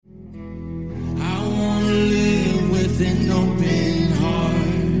with an open heart.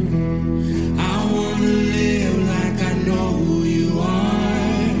 I wanna live like I know who you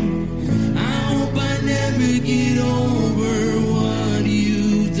are. I hope I never get over what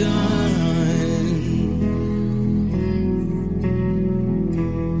you've done.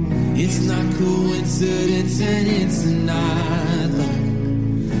 It's not coincidence and it's not luck.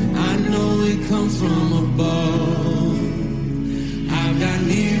 I know it comes from above. I've got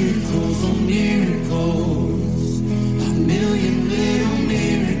miracles on miracles, a million little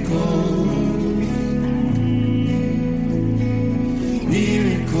miracles.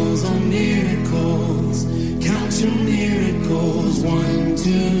 Miracles on miracles, count your miracles. 1,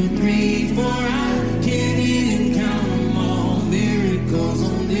 2, 3, 4, I can't even count them all. Miracles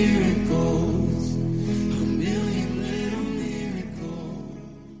on miracles, a million little miracles.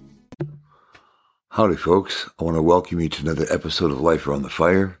 Howdy, folks. I want to welcome you to another episode of Life Around the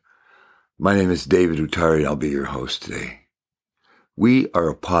Fire. My name is David Utari, and I'll be your host today. We are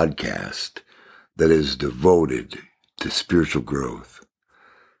a podcast that is devoted to spiritual growth.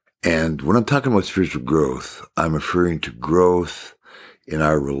 And when I'm talking about spiritual growth, I'm referring to growth in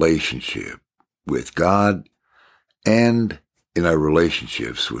our relationship with God and in our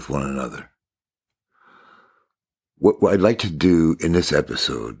relationships with one another. What I'd like to do in this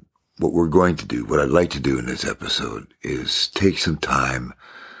episode, what I'd like to do in this episode is take some time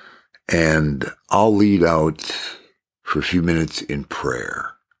and I'll lead out for a few minutes in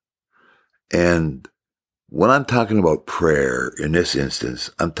prayer. And when I'm talking about prayer in this instance,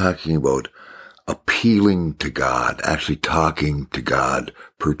 I'm talking about appealing to God, actually talking to God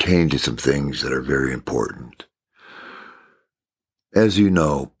pertaining to some things that are very important. As you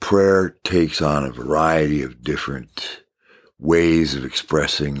know, prayer takes on a variety of different ways of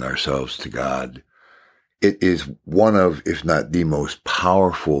expressing ourselves to God. It is one of, if not the most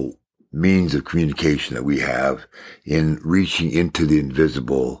powerful means of communication that we have in reaching into the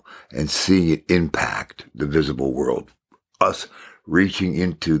invisible and seeing it impact the visible world. Us reaching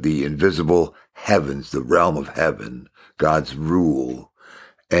into the invisible heavens, the realm of heaven, God's rule,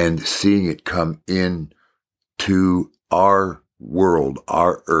 and seeing it come in to our world,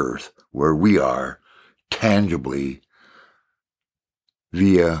 our earth, where we are tangibly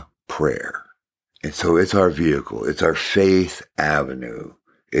via prayer. And so it's our vehicle. It's our faith avenue.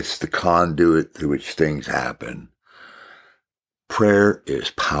 It's the conduit through which things happen. Prayer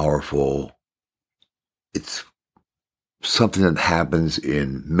is powerful. It's something that happens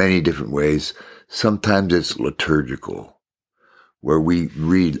in many different ways. Sometimes it's liturgical, where we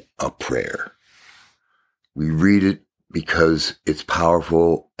read a prayer. We read it because it's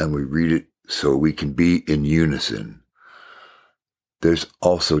powerful, and we read it so we can be in unison. There's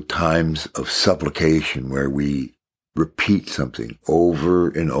also times of supplication where we repeat something over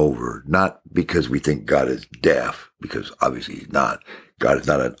and over, not because we think God is deaf, because obviously he's not. God is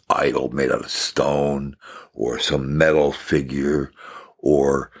not an idol made out of stone or some metal figure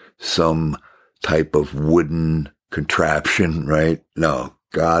or some type of wooden contraption, right? No,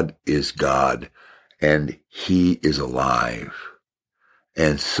 God is God, and he is alive.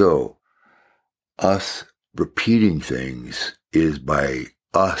 And so us repeating things is by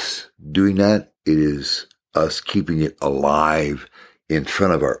us doing that. It is us keeping it alive in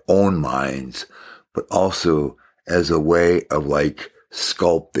front of our own minds, but also as a way of like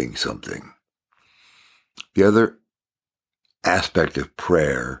sculpting something. The other aspect of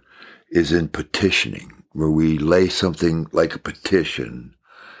prayer is in petitioning, where we lay something like a petition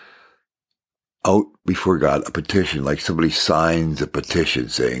out before God, a petition, like somebody signs a petition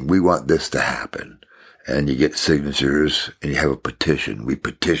saying, we want this to happen. And you get signatures and you have a petition. We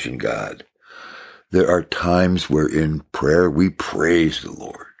petition God. There are times where in prayer we praise the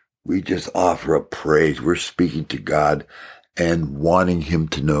Lord. We just offer up praise. We're speaking to God and wanting him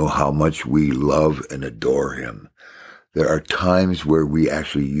to know how much we love and adore him. There are times where we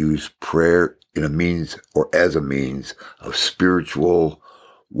actually use prayer in a means or as a means of spiritual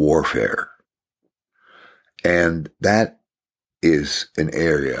warfare. And that is an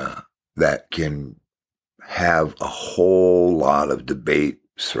area that can have a whole lot of debate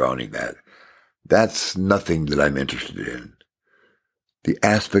surrounding that. That's nothing that I'm interested in. The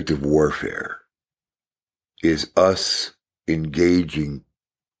aspect of warfare is us engaging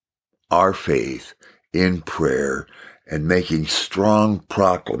our faith in prayer and making strong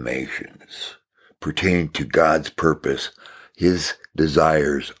proclamations pertaining to God's purpose, his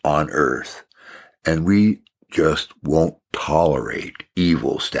desires on earth. And we just won't tolerate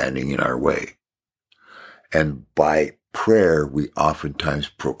evil standing in our way. And by prayer, we oftentimes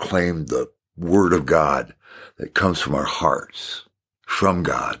proclaim the word of God that comes from our hearts, from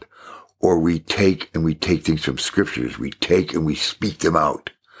God, Or we take things from scriptures. We take and we speak them out.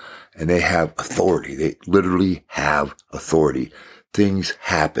 And they have authority. They literally have authority. Things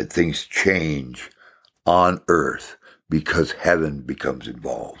happen. Things change on earth because heaven becomes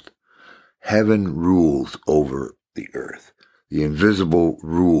involved. Heaven rules over the earth. The invisible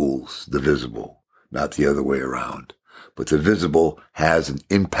rules the visible, not the other way around. But the visible has an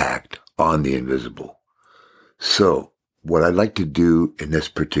impact on the invisible. So, what I'd like to do in this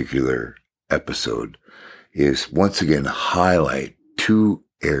particular episode is once again highlight two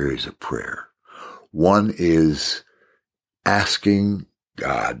areas of prayer. One is asking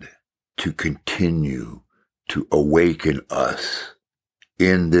God to continue to awaken us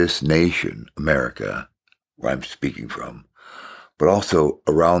in this nation, America, where I'm speaking from, but also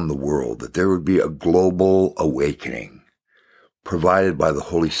around the world, that there would be a global awakening provided by the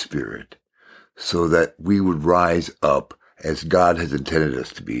Holy Spirit so that we would rise up as God has intended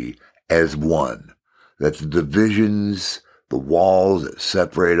us to be, as one, that the divisions, the walls that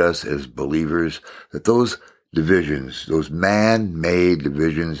separate us as believers, that those divisions, those man-made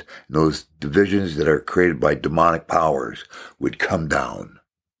divisions, those divisions that are created by demonic powers would come down.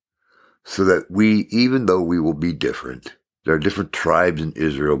 So that we, even though we will be different, there are different tribes in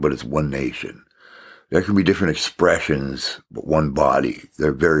Israel, but it's one nation. There can be different expressions, but one body.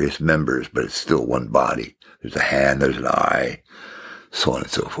 There are various members, but it's still one body. There's a hand, there's an eye, so on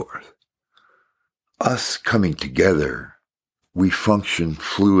and so forth. Us coming together, we function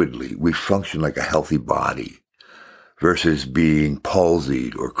fluidly. We function like a healthy body versus being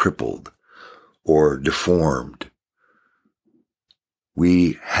palsied or crippled or deformed.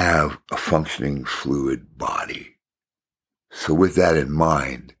 We have a functioning fluid body. So with that in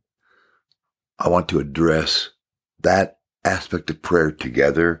mind, I want to address that aspect of prayer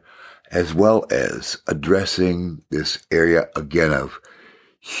together, as well as addressing this area again of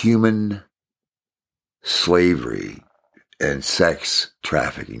human slavery and sex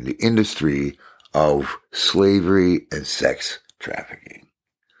trafficking, the industry of slavery and sex trafficking.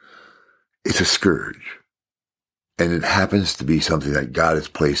 It's a scourge. And it happens to be something that God has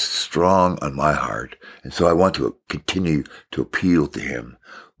placed strong on my heart. And so I want to continue to appeal to him,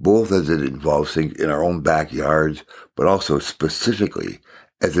 both as it involves things in our own backyards, but also specifically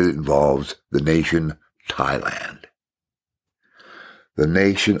as it involves the nation Thailand. The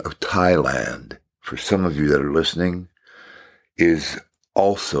nation of Thailand, for some of you that are listening, is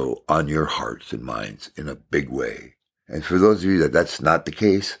also on your hearts and minds in a big way. And for those of you that that's not the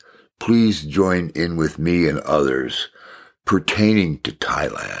case, please join in with me and others pertaining to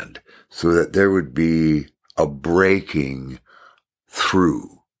Thailand so that there would be a breaking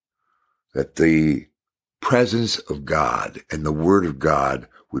through, that the presence of God and the Word of God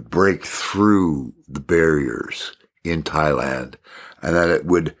would break through the barriers in Thailand, and that it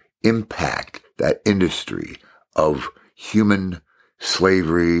would impact that industry of human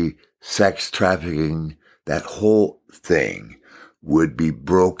slavery, sex trafficking, that whole thing would be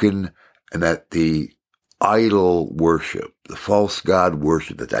broken, and that the idol worship, the false god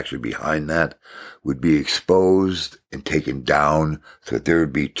worship that's actually behind that, would be exposed and taken down so that there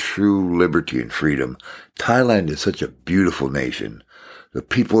would be true liberty and freedom. Thailand is such a beautiful nation. The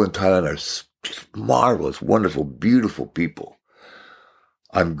people in Thailand are just marvelous, wonderful, beautiful people.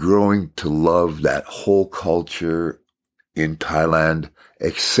 I'm growing to love that whole culture in Thailand,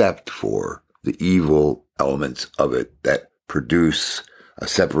 except for the evil elements of it that produce a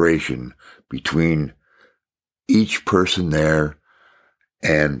separation between each person there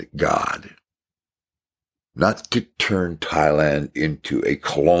and God. Not to turn Thailand into a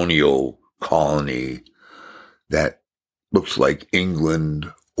colonial colony that looks like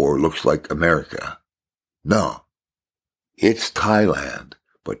England or looks like America. No, it's Thailand,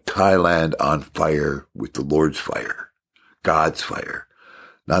 but Thailand on fire with the Lord's fire, God's fire,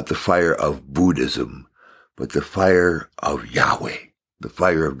 not the fire of Buddhism, but the fire of Yahweh, the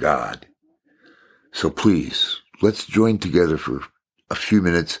fire of God. So please, let's join together for a few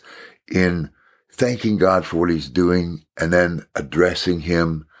minutes in thanking God for what he's doing, and then addressing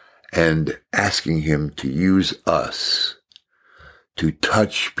him and asking him to use us to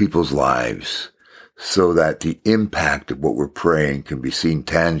touch people's lives so that the impact of what we're praying can be seen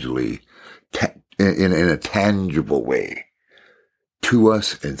tangibly, in a tangible way, to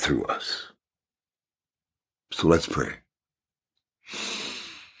us and through us. So let's pray.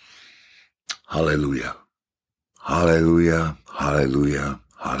 Hallelujah. Hallelujah. Hallelujah.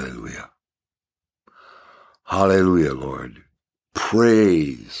 Hallelujah. Hallelujah, Lord.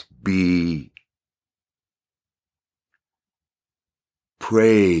 Praise be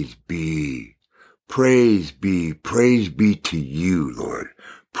to you, Lord.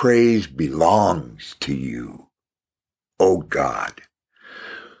 Praise belongs to you, O God.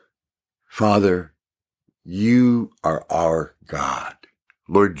 Father, you are our God.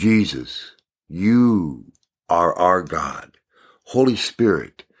 Lord Jesus, you are our God. Holy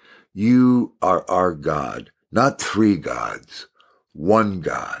Spirit, you are our God. Not three gods, one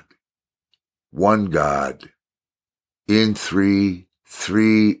God. One God, in three,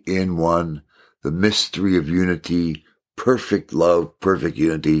 three in one, the mystery of unity, perfect love, perfect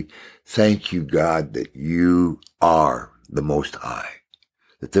unity. Thank you, God, that you are the Most High,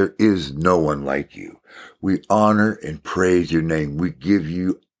 that there is no one like you. We honor and praise your name. We give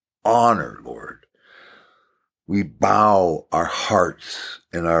you honor, Lord. We bow our hearts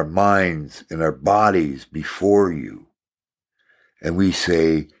and our minds and our bodies before you. And we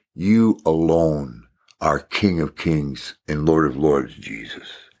say, you alone are King of Kings and Lord of Lords, Jesus.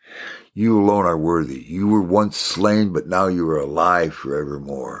 You alone are worthy. You were once slain, but now you are alive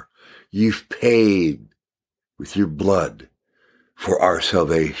forevermore. You've paid with your blood for our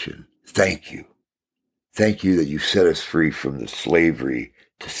salvation. Thank you. Thank you that you set us free from the slavery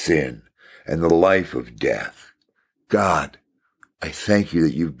to sin and the life of death. God, I thank you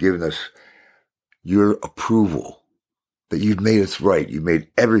that you've given us your approval, that you've made us right. You made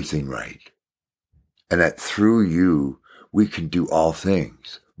everything right. And that through you, we can do all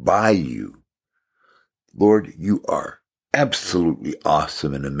things by you. Lord, you are absolutely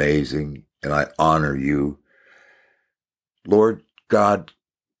awesome and amazing, and I honor you. Lord God,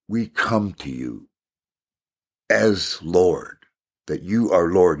 we come to you as Lord, that you are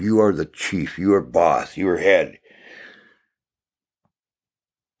Lord, you are the chief, you are boss, you are head.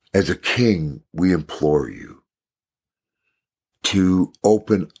 As a king, we implore you to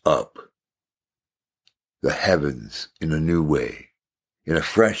open up the heavens in a new way, in a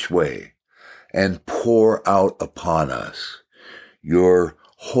fresh way, and pour out upon us your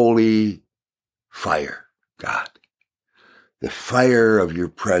holy fire, God. The fire of your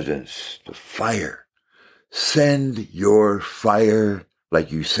presence, the fire. Send your fire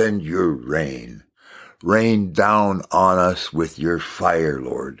like you send your rain. Rain down on us with your fire,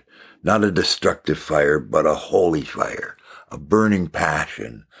 Lord. Not a destructive fire, but a holy fire, a burning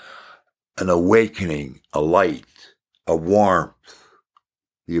passion, an awakening, a light, a warmth,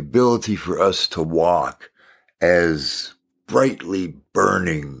 the ability for us to walk as brightly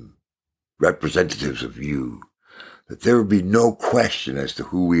burning representatives of you, that there would be no question as to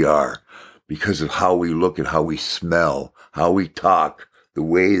who we are because of how we look and how we smell, how we talk, the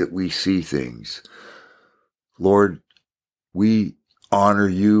way that we see things. Lord, we honor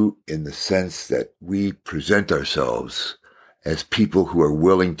you in the sense that we present ourselves as people who are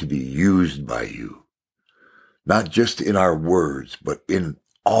willing to be used by you, not just in our words, but in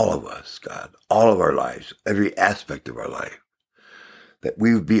all of us, God, all of our lives, every aspect of our life, that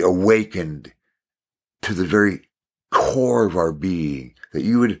we would be awakened to the very core of our being, that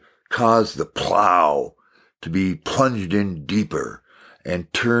you would cause the plow to be plunged in deeper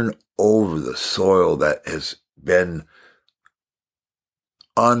and turn over the soil that has been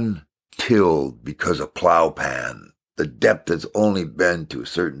untilled because of plow pan. The depth has only been to a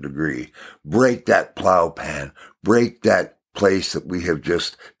certain degree. Break that plow pan. Break that place that we have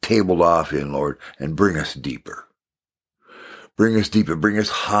just tabled off in, Lord, and bring us deeper. Bring us deeper. Bring us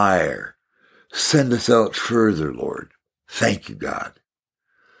higher. Send us out further, Lord. Thank you, God.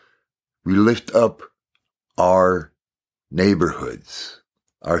 We lift up our neighborhoods,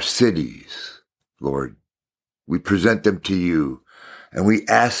 our cities, Lord. We present them to you, and we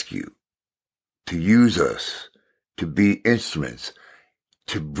ask you to use us to be instruments,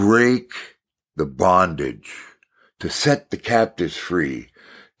 to break the bondage, to set the captives free,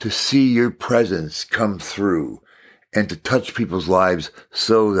 to see your presence come through, and to touch people's lives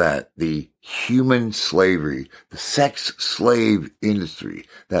so that the human slavery, the sex slave industry,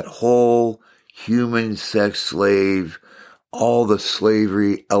 that whole human sex slave, all the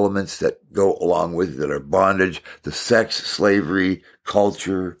slavery elements that go along with it that are bondage, the sex slavery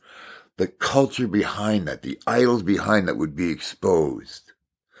culture, the culture behind that, the idols behind that would be exposed.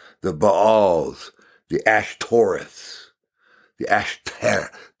 The Baals, the Ashtoreths, the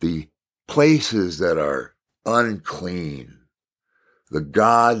the places that are unclean, the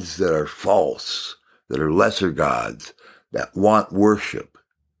gods that are false, that are lesser gods, that want worship,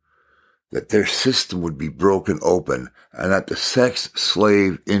 that their system would be broken open, and that the sex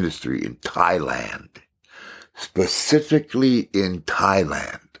slave industry in Thailand, specifically in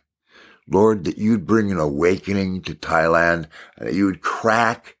Thailand, Lord, that you'd bring an awakening to Thailand, and that you would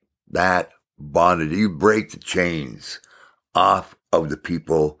crack that bondage, you'd break the chains off of the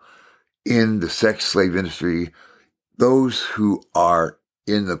people in the sex slave industry, those who are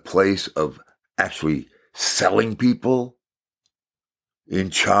in the place of actually selling people, in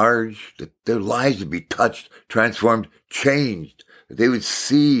charge, that their lives would be touched, transformed, changed, that they would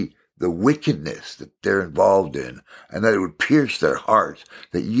see the wickedness that they're involved in, and that it would pierce their hearts,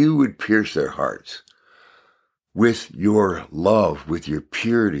 that you would pierce their hearts with your love, with your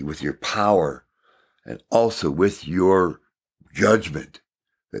purity, with your power, and also with your judgment.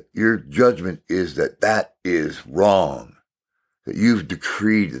 That your judgment is that that is wrong, that you've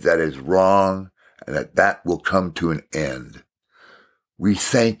decreed that that is wrong, and that that will come to an end. We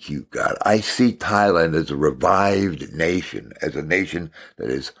thank you, God. I see Thailand as a revived nation, as a nation that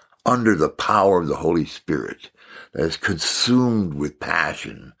is under the power of the Holy Spirit, that is consumed with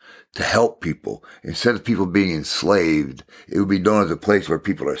passion to help people. Instead of people being enslaved, it would be known as a place where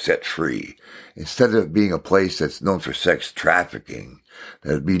people are set free. Instead of it being a place that's known for sex trafficking,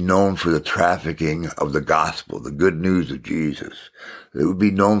 that would be known for the trafficking of the gospel, the good news of Jesus. It would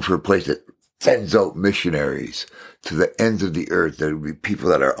be known for a place that sends out missionaries to the ends of the earth. There would be people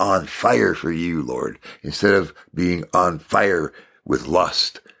that are on fire for you, Lord, instead of being on fire with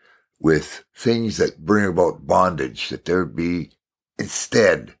lust, with things that bring about bondage, that there be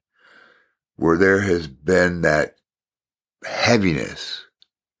instead, where there has been that heaviness,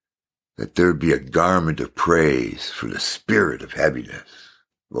 that there be a garment of praise for the spirit of heaviness,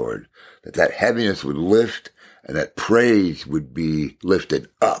 Lord, that that heaviness would lift and that praise would be lifted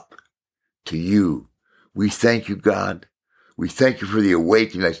up to you. We thank you, God. We thank you for the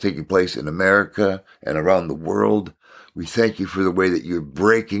awakening that's taking place in America and around the world. We thank you for the way that you're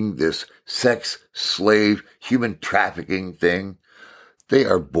breaking this sex, slave, human trafficking thing. They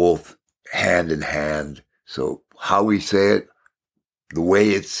are both hand in hand. So how we say it, the way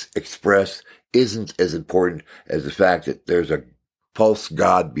it's expressed isn't as important as the fact that there's a false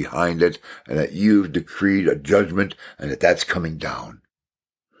God behind it and that you've decreed a judgment and that that's coming down.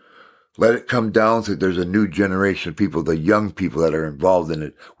 Let it come down so that there's a new generation of people, the young people that are involved in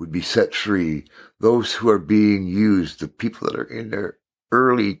it would be set free. Those who are being used, the people that are in their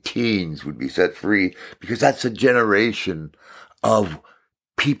early teens would be set free, because that's a generation of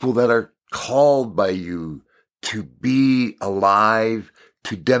people that are called by you to be alive,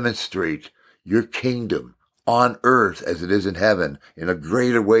 to demonstrate your kingdom on earth as it is in heaven in a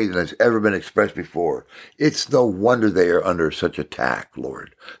greater way than has ever been expressed before. It's no wonder they are under such attack,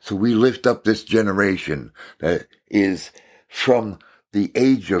 Lord. So we lift up this generation that is from the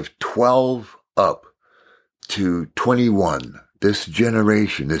age of 12 up to 21. This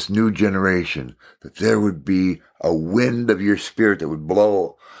generation, this new generation, that there would be a wind of your spirit that would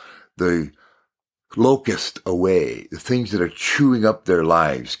blow the locust away, the things that are chewing up their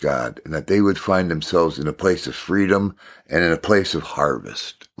lives, God, and that they would find themselves in a place of freedom and in a place of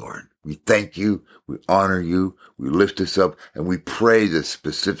harvest, Lord. We thank you, we honor you, we lift this up, and we pray this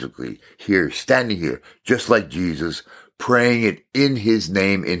specifically here, standing here, just like Jesus, praying it in his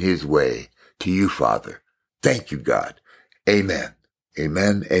name, in his way, to you, Father. Thank you, God. Amen.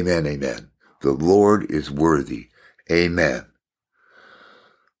 Amen, amen, amen. The Lord is worthy. Amen.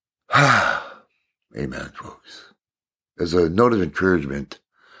 Amen, folks. As a note of encouragement,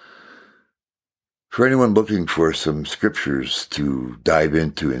 for anyone looking for some scriptures to dive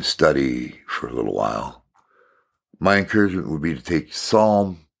into and study for a little while, my encouragement would be to take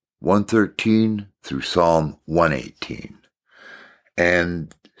Psalm 113 through Psalm 118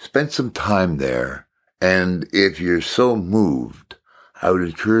 and spend some time there. And if you're so moved, I would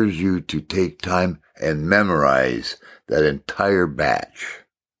encourage you to take time and memorize that entire batch.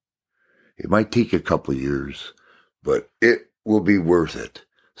 It might take a couple of years, but it will be worth it,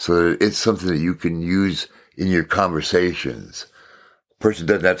 so that it's something that you can use in your conversations. A person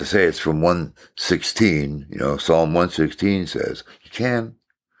doesn't have to say it's from 116, Psalm 116 says. You can,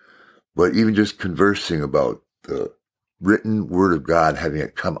 but even just conversing about the written word of God, having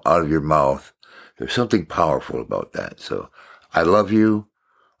it come out of your mouth, there's something powerful about that. So I love you.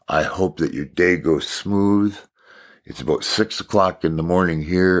 I hope that your day goes smooth. It's about 6 o'clock in the morning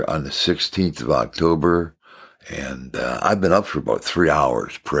here on the 16th of October, and I've been up for about 3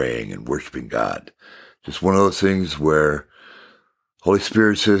 hours praying and worshiping God. Just one of those things where Holy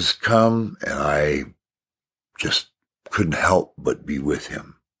Spirit says, come, and I just couldn't help but be with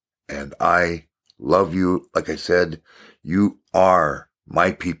him. And I love you. Like I said, you are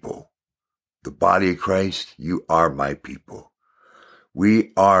my people. The body of Christ, you are my people.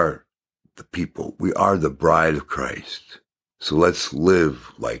 We are the people. We are the bride of Christ. So let's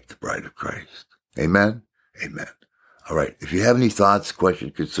live like the bride of Christ. Amen? Amen. All right. If you have any thoughts,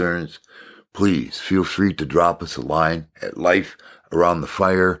 questions, concerns, please feel free to drop us a line at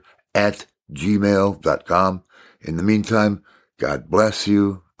lifearoundthefire@gmail.com. In the meantime, God bless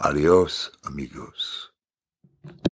you. Adios, amigos.